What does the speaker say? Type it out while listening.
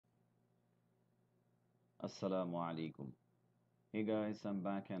Assalamu alaikum. Hey guys, I'm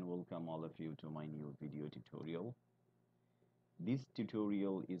back and welcome all of you to my new video tutorial. This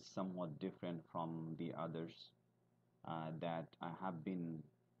tutorial is somewhat different from the others that I have been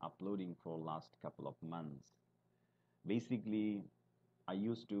uploading for last couple of months. Basically, I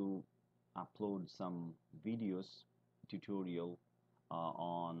used to upload some videos tutorial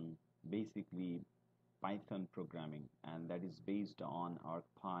on basically Python programming, and that is based on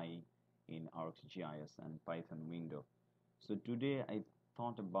ArcPy in ArcGIS and Python window. So today I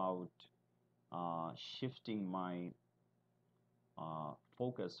thought about shifting my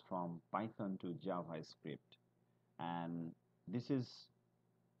focus from Python to JavaScript, and this is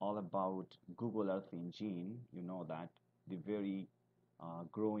all about Google Earth Engine. You know that the very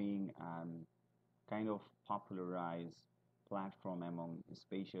growing and kind of popularized platform among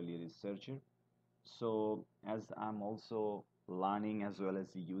especially researcher. So as I'm also learning as well as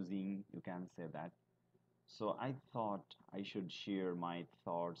using, you can say that. So I thought I should share my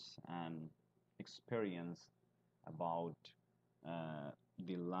thoughts and experience about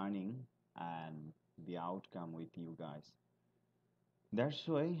the learning and the outcome with you guys. That's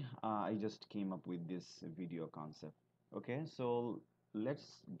why I just came up with this video concept. Okay, so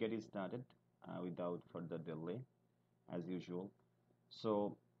let's get it started without further delay, as usual.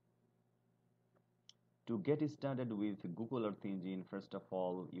 So to get started with Google Earth Engine, first of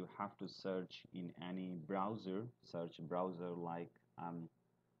all, you have to search in any browser, search browser like I'm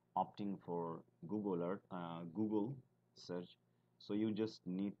opting for Google Earth, Google search. So you just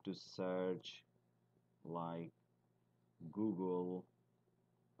need to search like Google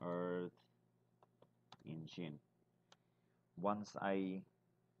Earth Engine. Once I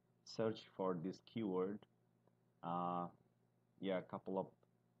search for this keyword, uh, yeah, a couple of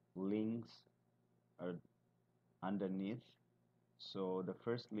links are underneath. So the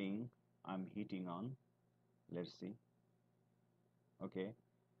first link I'm hitting on, let's see. Okay,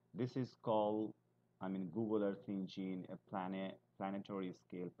 this is called, Google Earth Engine, a planetary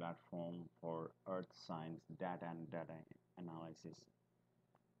scale platform for Earth science data and data analysis.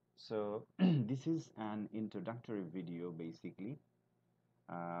 So this is an introductory video basically.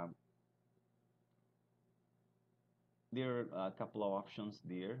 Uh, there are a couple of options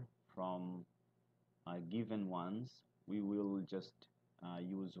there from given ones. We will just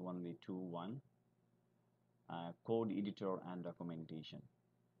use only one, code editor and documentation.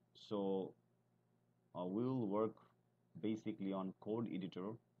 So we'll work basically on code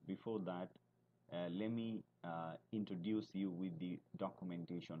editor. Before that, let me introduce you with the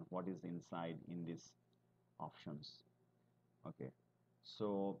documentation, what is inside in these options. Okay,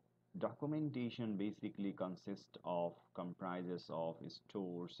 so documentation basically comprises of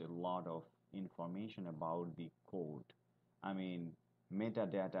stores a lot of information about the code. I mean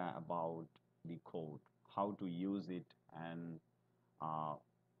metadata about the code, how to use it, and uh,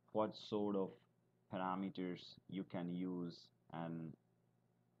 what sort of parameters you can use, and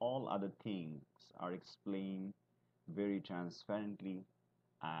all other things are explained very transparently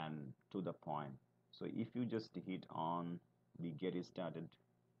and to the point. So if you just hit on the get started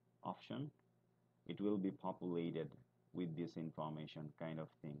option, it will be populated with this information kind of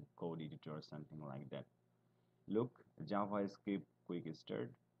thing, code editor or something like that. Look, JavaScript quick start.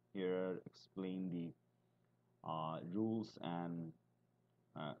 Here explain the rules and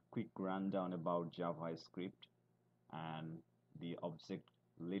quick rundown about JavaScript and the object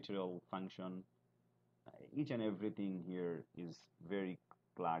literal function. Each and everything here is very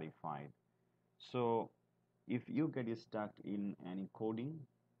clarified. So if you get stuck in any coding,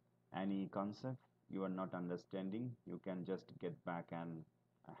 any concept you are not understanding, you can just get back and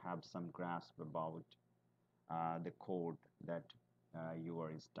have some grasp about the code that you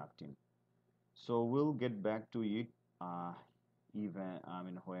are stuck in. So we'll get back to it even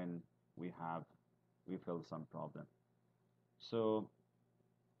when we feel some problem. So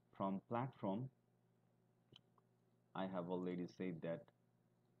from platform, I have already said that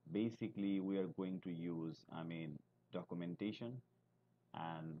basically we are going to use documentation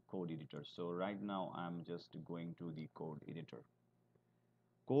and code editor. So right now I'm just going to the code editor.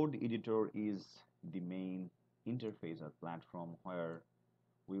 Code editor is the main interface or platform where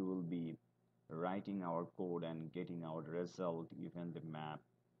we will be writing our code and getting our result, even the map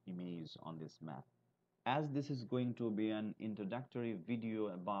image on this map. As this is going to be an introductory video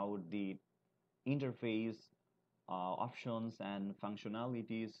about the interface options and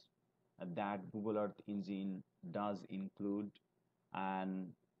functionalities that Google Earth Engine does include, and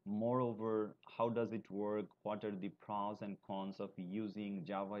moreover, how does it work, what are the pros and cons of using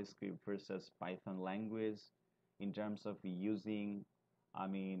JavaScript versus Python language in terms of using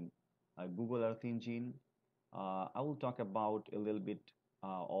Google Earth Engine, I will talk about a little bit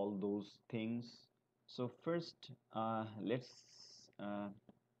all those things. So first, let's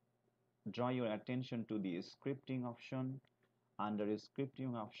draw your attention to the scripting option. Under a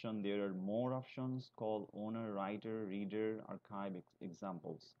scripting option, there are more options called owner, writer, reader, archive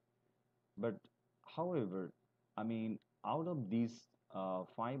examples. But however, I mean, out of these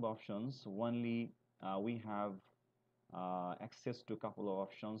five options, only we have access to a couple of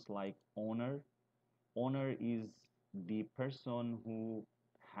options like owner. Owner is the person who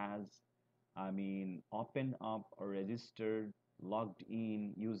has, I mean, opened up or registered, logged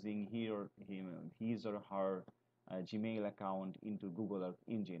in using his or her Gmail account into Google Earth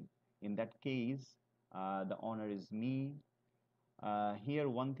Engine. In that case, the owner is me. Here,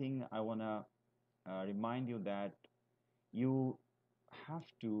 one thing I want to remind you that you have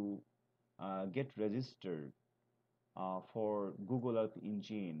to get registered for Google Earth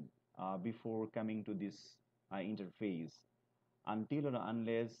Engine before coming to this interface. Until or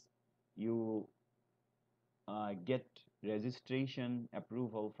unless you get registration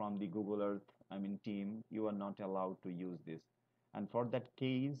approval from the Google Earth, team, you are not allowed to use this. And for that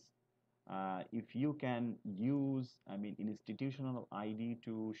case, if you can use, institutional ID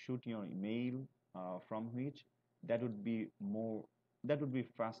to shoot your email from which that would be more, that would be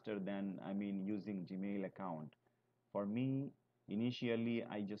faster than, using Gmail account. For me, initially,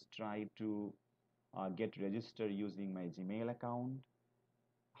 I just tried to get registered using my Gmail account.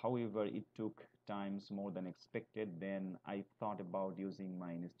 However, it took times more than expected. Then I thought about using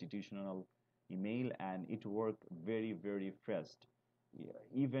my institutional email, and it worked very, very fast. Yeah,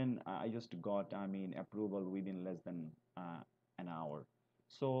 even I just got, approval within less than an hour.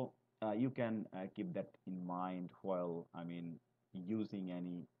 So you can keep that in mind while, using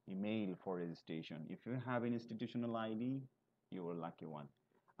any email for registration. If you have an institutional ID, you are lucky one.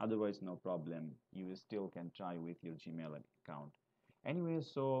 Otherwise, no problem. You still can try with your Gmail account. Anyway,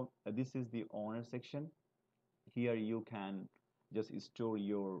 so this is the owner section. Here you can just store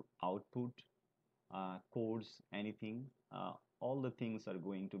your output, codes, anything. All the things are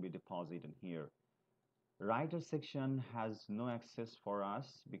going to be deposited here. Writer section has no access for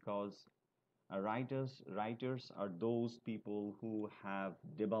us because writers are those people who have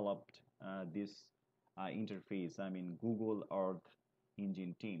developed this interface. Google Earth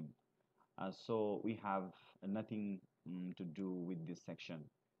Engine team. So we have nothing to do with this section.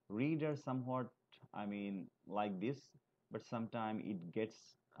 Reader somewhat, like this, but sometime it gets,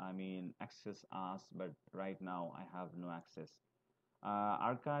 access us, but right now I have no access.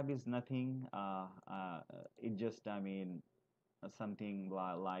 Archive is nothing. It just, something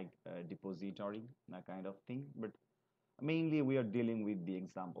like a depository, that kind of thing. But mainly we are dealing with the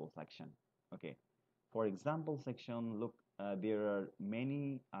example section. Okay. For example section, look, there are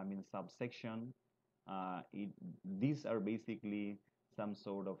many, subsection. These are basically some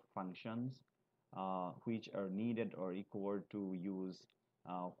sort of functions which are needed or required to use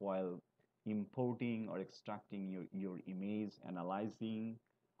while importing or extracting your image, analyzing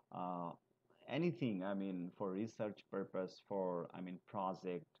uh, anything, for research purpose, for,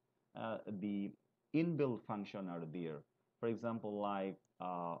 project. The inbuilt function are there. For example, like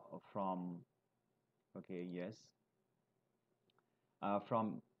from, okay, yes,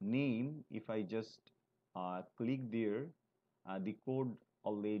 from name, if I just click there, the code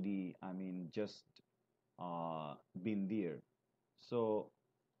already, just been there. So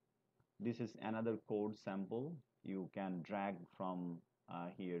this is another code sample. You can drag from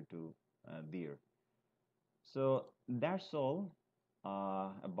here to there. So that's all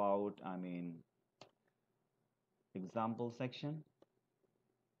about, example section.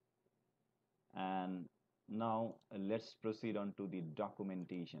 And now let's proceed on to the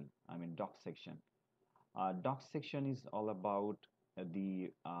documentation, doc section. Doc section is all about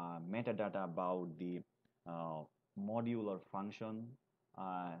the metadata about the uh, module or function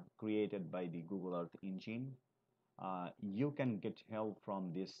created by the Google Earth Engine. You can get help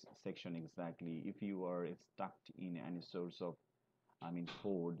from this section exactly. If you are stuck in any source of,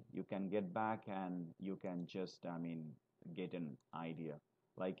 code, you can get back and you can just, get an idea.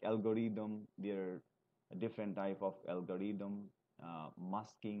 Like algorithm, there are a different type of algorithm.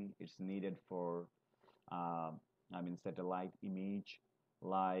 Masking, it's needed for, uh, satellite image,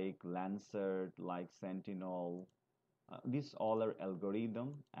 like Landsat, like Sentinel. These all are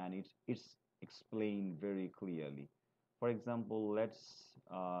algorithm, and it's explained very clearly. For example, let's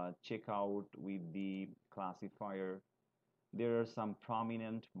check out with the classifier. There are some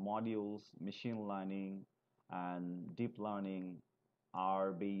prominent modules, machine learning and deep learning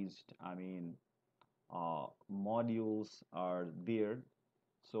are based, modules are there.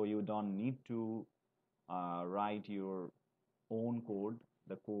 So you don't need to write your own code.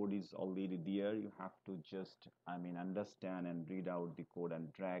 The code is already there. You have to just, I mean, understand and read out the code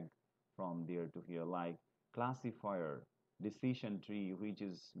and drag from there to here, like classifier, decision tree, which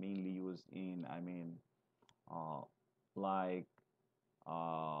is mainly used in, I mean, uh, like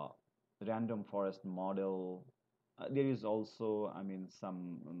uh, random forest model. There is also, I mean,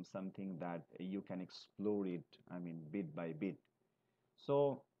 something that you can explore it, I mean, bit by bit.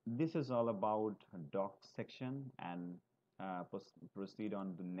 So this is all about doc section, and proceed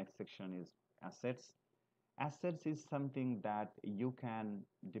on the next section is assets. Assets is something that you can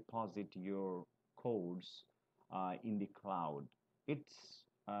deposit your codes in the cloud. It's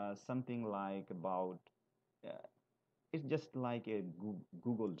something like about uh, it's just like a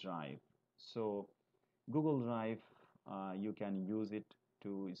Google Drive. So Google Drive, you can use it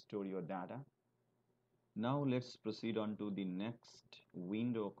to store your data. Now let's proceed on to the next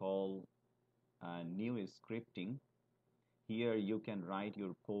window called new scripting. Here you can write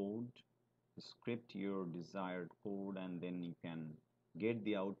your code, script your desired code, and then you can get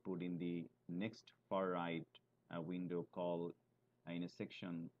the output in the next far right window called in a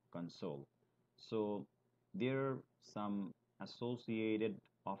section console. So there are some associated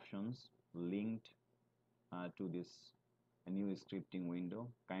options linked to this new scripting window,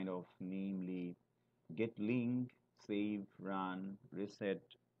 kind of namely get link, save, run, reset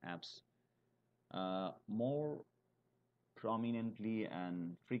apps. More prominently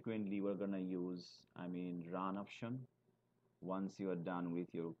and frequently we're gonna use, I mean, run option. Once you are done with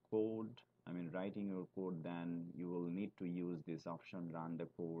your code, I mean, writing your code, then you will need to use this option, run the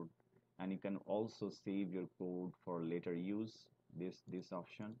code. And you can also save your code for later use, this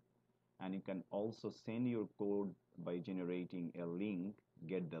option. And you can also send your code by generating a link,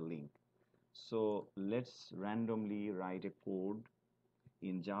 get the link. So let's randomly write a code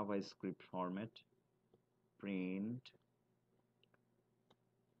in JavaScript format, print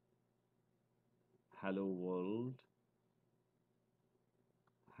hello world,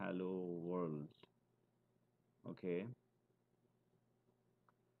 hello world. Okay.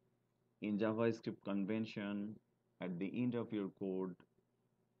 In JavaScript convention, at the end of your code,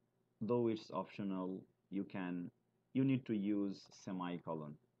 though it's optional, you need to use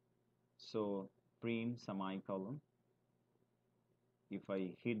semicolon. So print semicolon. If I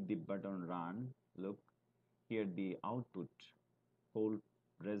hit the button run, look here, the output whole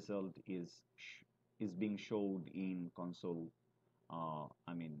result is being showed in console,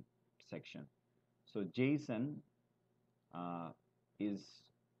 I mean, section. So JSON uh, is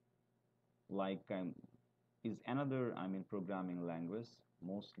like is another, I mean, programming language,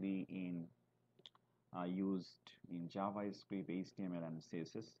 mostly in used in JavaScript, HTML, and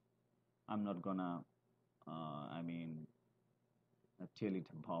CSS. I'm not gonna, I mean, tell it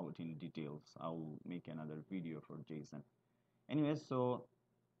about in details. I'll make another video for JSON. Anyway, so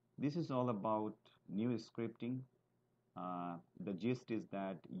this is all about new scripting. The gist is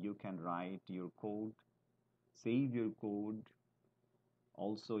that you can write your code, save your code.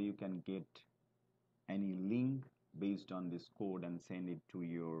 Also, you can get any link based on this code and send it to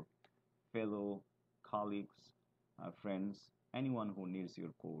your fellow colleagues, friends, anyone who needs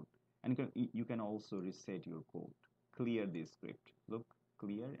your code. And you can also reset your code, clear this script. Look,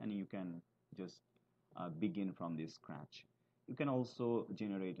 clear, and you can just begin from this scratch. You can also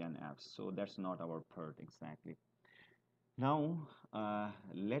generate an app. So that's not our part exactly. Now,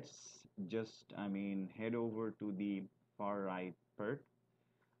 let's just, I mean, head over to the far right part.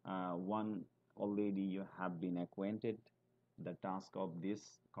 One already you have been acquainted. The task of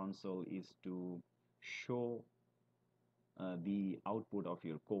this console is to show the output of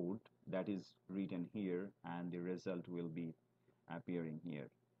your code that is written here, and the result will be appearing here.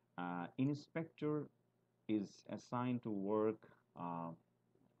 Inspector is assigned to work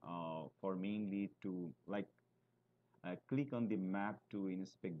for mainly to like click on the map to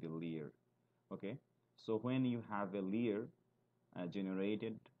inspect the layer. Okay, so when you have a layer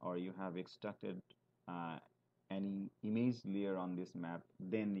generated, or you have extracted uh, any image layer on this map,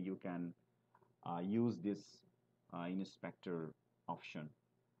 then you can use this inspector option.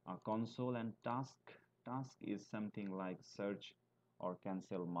 Console and task is something like search or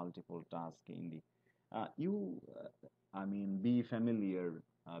cancel multiple tasks in the you I mean, be familiar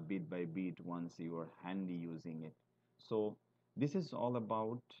bit by bit once you are handy using it. So this is all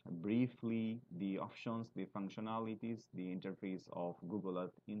about briefly the options, the functionalities, the interface of Google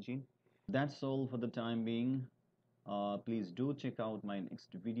Earth Engine. That's all for the time being. Please do check out my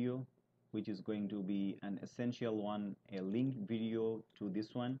next video, which is going to be an essential one, a linked video to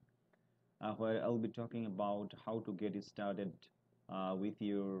this one, where I'll be talking about how to get started with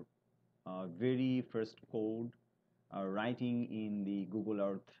your very first code writing in the Google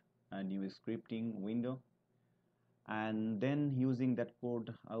Earth new scripting window, and then using that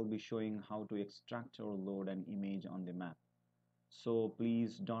code I'll be showing how to extract or load an image on the map. So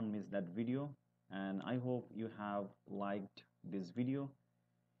please don't miss that video, and I hope you have liked this video.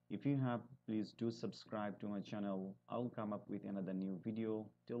 If you have, please do subscribe to my channel. I'll come up with another new video.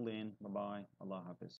 Till then, bye bye. Allah Hafiz.